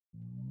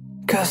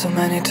Cause so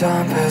many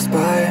time passed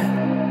by.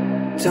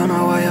 Don't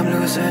know why I'm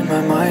losing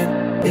my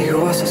mind.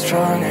 Ego was so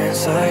strong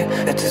inside.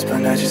 At this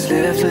point I just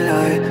live the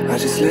lie, I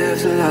just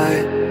live the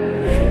lie.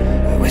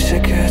 I wish I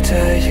could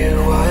tell you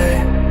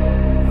why.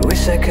 I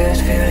wish I could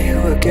feel you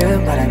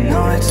again, but I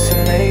know it's too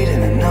late,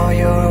 and I know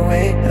you're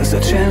away. There's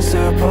no chance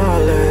to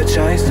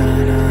apologize, no,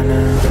 no,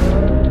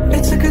 no.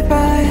 It's a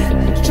goodbye,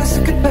 just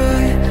a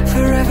goodbye.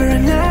 Forever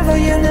and ever,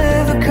 you'll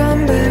never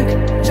come back.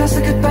 Just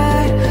a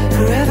goodbye,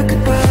 forever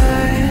goodbye.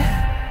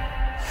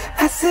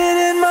 I sit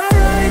in my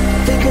ride,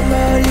 think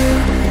about you.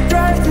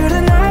 Drive through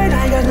the night,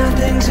 I got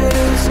nothing to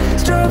lose.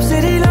 Strobe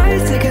city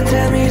lights, they can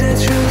tell me the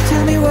truth.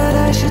 Tell me what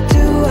I should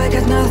do, I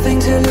got nothing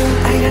to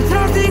lose. I got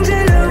nothing to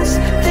lose,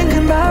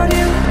 thinking about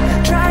you.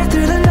 Drive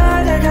through the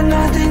night, I got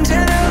nothing to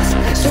lose.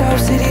 Strobe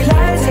city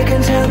lights, they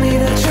can tell me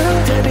the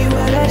truth. Tell me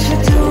what I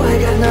should do,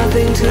 I got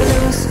nothing to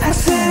lose. I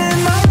sit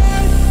in my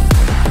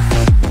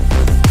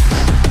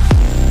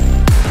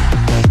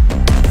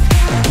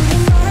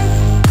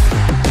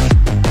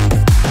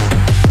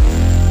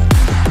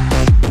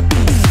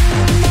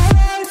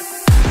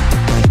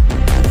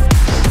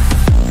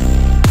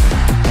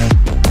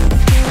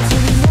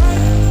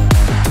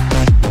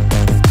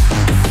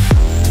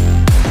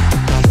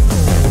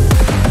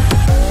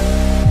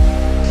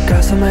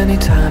so many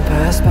time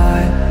passed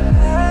by.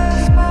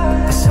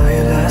 I saw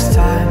you last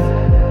time.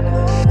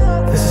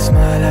 This is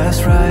my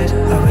last ride.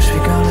 I wish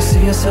we're gonna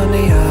see us on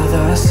the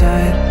other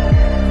side.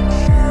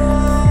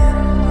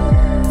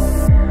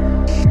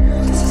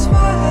 This is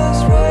my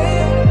last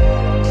ride.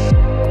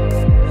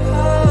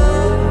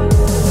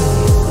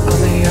 On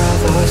the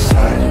other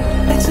side.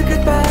 It's a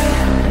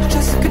goodbye,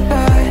 just a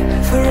goodbye.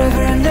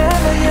 Forever and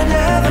ever, you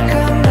never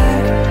come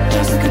back.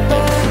 Just a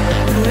goodbye,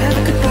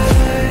 forever goodbye.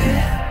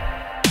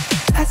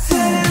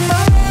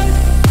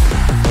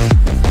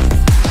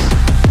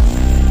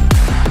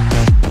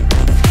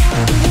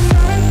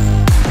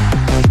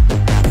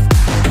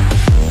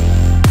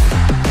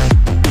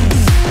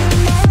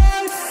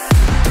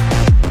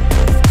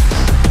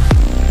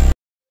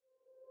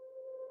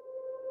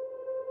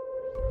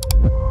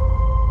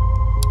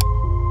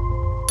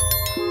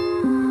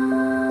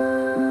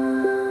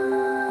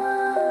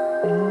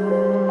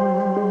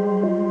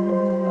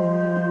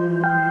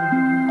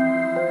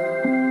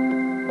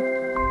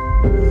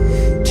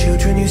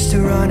 Children used to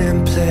run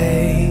and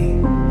play.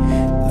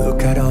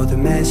 Look at all the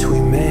mess we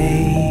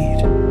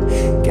made.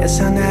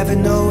 Guess I never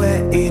know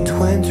where it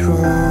went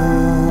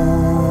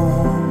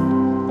wrong.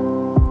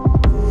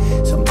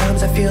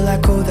 Sometimes I feel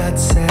like all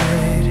that's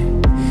said,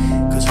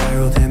 cause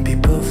viral then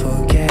people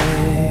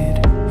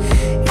forget.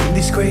 In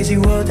this crazy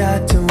world I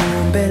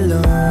don't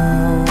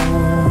belong.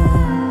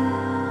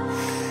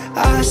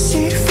 I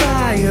see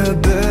fire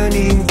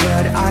burning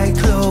but I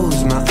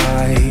close my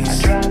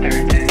eyes. I'd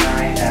rather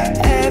deny that.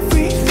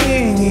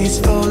 Everything is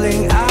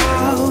falling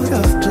out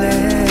of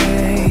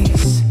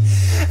place.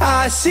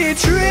 I see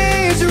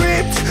trees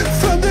ripped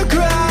from the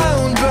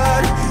ground,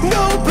 but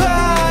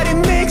nobody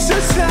makes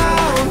a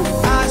sound.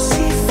 I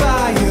see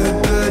fire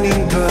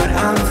burning, but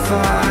I'm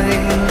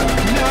fine.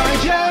 No,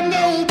 I'm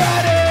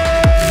nobody.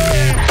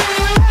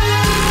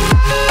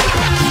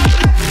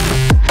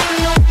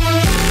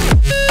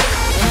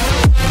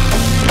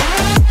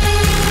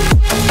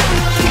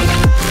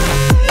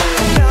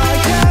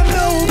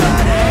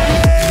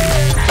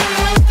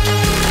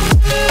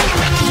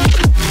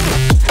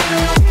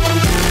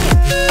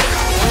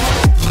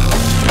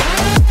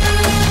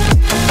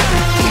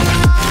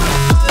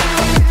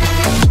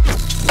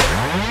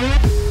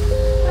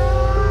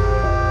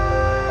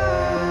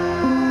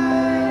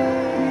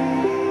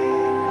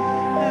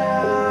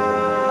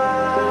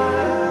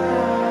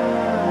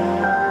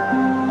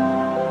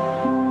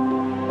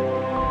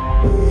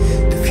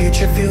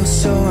 Future feels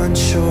so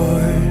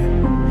unsure.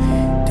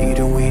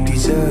 Didn't we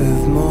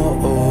deserve more?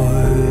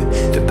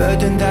 The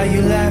burden that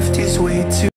you left is way too